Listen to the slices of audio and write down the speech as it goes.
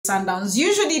Sundowns.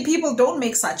 Usually people don't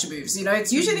make such moves, you know,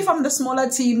 it's usually from the smaller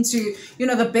team to, you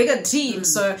know, the bigger team.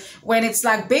 So when it's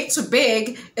like big to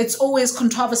big, it's always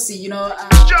controversy, you know.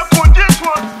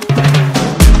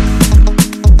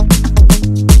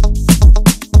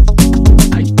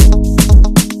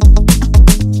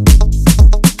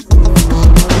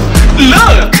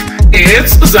 Look,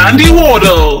 it's Zandi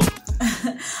Wardle.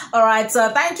 All right, so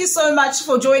thank you so much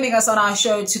for joining us on our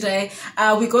show today.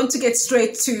 We're going to get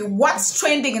straight to what's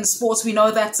trending in sports. We know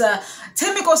that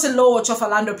Thembinkosi Lorch of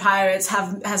Orlando Pirates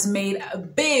has made a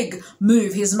big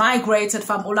move. He's migrated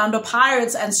from Orlando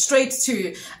Pirates and straight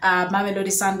to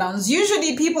Mamelodi Sundowns.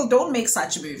 Usually people don't make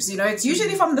such moves, you know, it's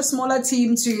usually from the smaller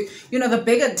team to, you know, the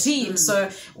bigger team. So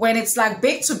when it's like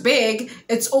big to big,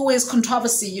 it's always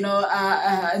controversy, you know,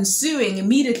 ensuing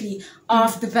immediately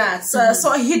after that.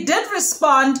 So he did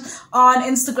respond on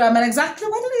Instagram, and exactly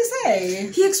what did he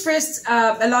say? He expressed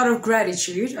a lot of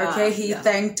gratitude. Okay, he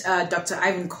thanked Dr.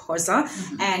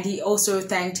 Thembinkosi, and he also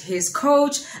thanked his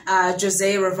coach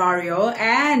Jose Rivario,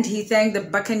 and he thanked the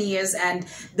Buccaneers and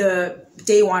the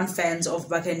day one fans of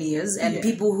Buccaneers and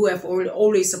people who have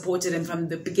always supported him from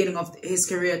the beginning of his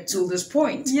career till this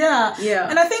point. Yeah.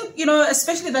 And I think, you know,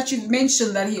 especially that you've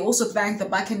mentioned that he also thanked the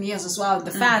Buccaneers as well,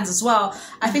 the fans as well.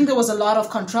 I think there was a lot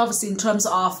of controversy in terms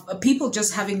of people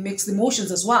just having mixed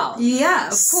emotions as well. Yeah,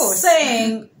 of course.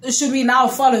 Saying, should we now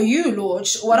follow you,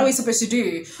 Lorch? What are we supposed to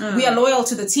do? We are loyal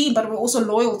to the team, but we're also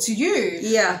loyal to you.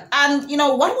 Yeah. And, you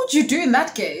know, what would you do in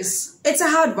that case? It's a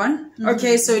hard one.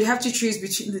 Okay, so you'd have to choose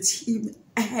between the team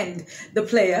and the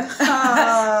player.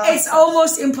 It's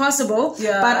almost impossible.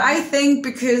 Yeah. But I think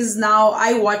because now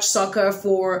I watch soccer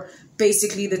for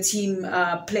basically the team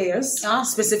players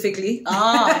specifically.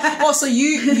 Oh, so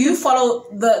you follow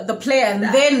the player and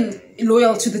then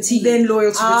loyal to the team. Then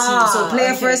loyal to the team. So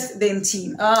player first, then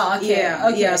team.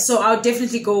 Yeah. So I'll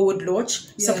definitely go with Lorch.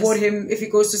 Support him if he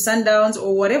goes to Sundowns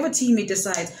or whatever team he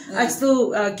decides. I'd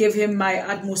still give him my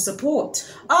utmost support.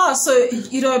 So,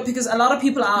 you know, because a lot of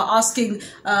people are asking,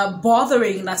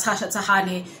 bothering Natasha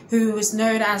Thahanes, who is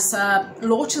known as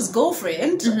Lorch's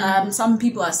girlfriend. Some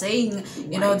people are saying,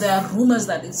 you know, there are rumors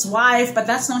that it's wife, but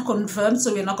that's not confirmed,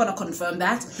 so we're not going to confirm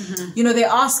that. You know, they're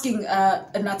asking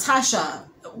Natasha,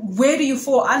 where do you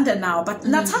fall under now? But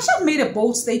Natasha made a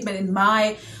bold statement in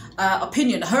my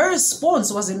opinion. Her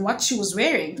response was in what she was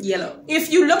wearing. Yellow.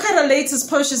 If you look at her latest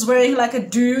post, she's wearing like a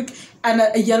duke and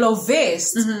a yellow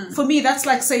vest. For me, that's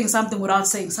like saying something without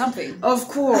saying something. Of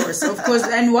course, of course.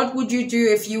 And what would you do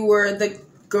if you were the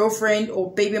girlfriend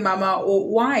or baby mama or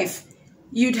wife?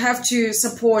 You'd have to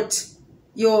support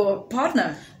your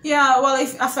partner. Yeah, well,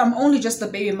 if I'm only just the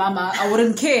baby mama, I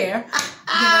wouldn't care.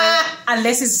 You know,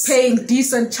 unless it's paying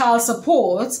decent child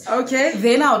support. Okay.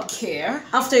 Then I would care.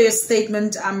 After your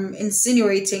statement, I'm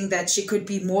insinuating that she could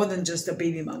be more than just a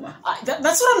baby mama.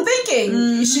 That's what I'm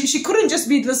thinking. She couldn't just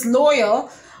be this loyal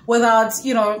without,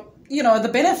 you know, the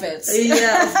benefits.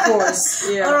 Yeah, of course.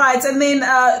 Yeah. All right. And then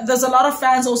there's a lot of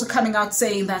fans also coming out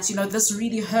saying that, you know, this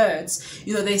really hurts.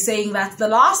 You know, they're saying that the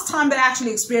last time they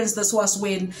actually experienced this was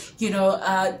when, you know,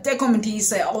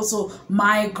 Thembinkosi also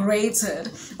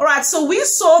migrated. All right. So we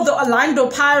saw the Orlando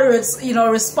Pirates, you know,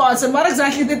 response. And what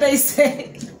exactly did they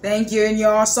say? Thank you,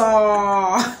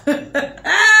 Nyoso.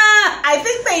 I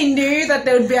think they knew that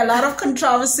there would be a lot of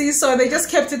controversy, so they just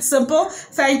kept it simple.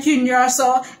 Thank you,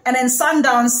 Nyoso. And then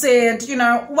Sundowns said, you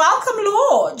know, welcome,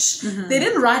 Lorch. They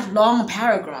didn't write long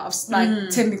paragraphs like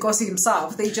Thembinkosi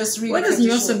himself. They just really. What does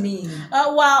Nyoso mean?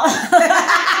 Well,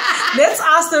 let's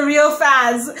ask the real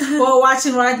fans who are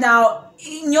watching right now.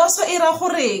 Nyoso era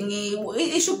goreng?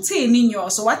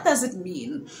 Nyoso. What does it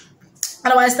mean?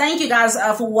 Otherwise, thank you guys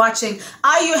for watching.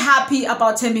 Are you happy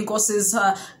about Thembinkosi's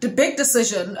the big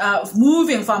decision of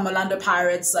moving from Orlando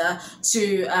Pirates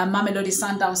to Mamelodi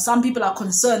Sundowns? Some people are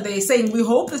concerned. They're saying, we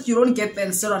hope that you don't get there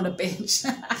and sit on the bench.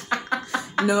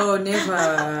 No,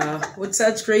 never. With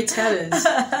such great talent.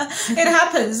 It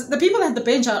happens. The people at the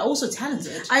bench are also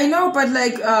talented. I know, but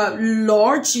like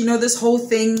Lorch, you know, this whole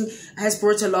thing has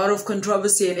brought a lot of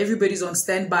controversy and everybody's on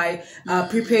standby,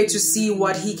 prepared to see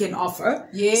what he can offer.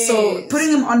 Yes. So putting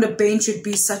him on the bench would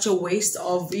be such a waste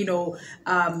of, you know,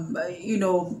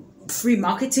 free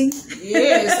marketing.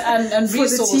 Yes, and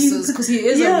resources, because he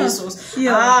is a resource.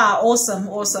 Awesome.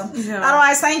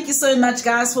 Otherwise, thank you so much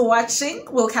guys for watching.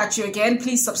 We'll catch you again.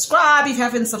 Please subscribe if you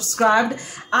haven't subscribed.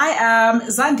 I am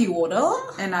Zandi Wardle.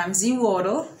 And I'm Z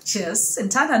Wardle. Cheers.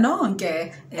 Intana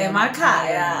nonke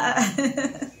emakhaya.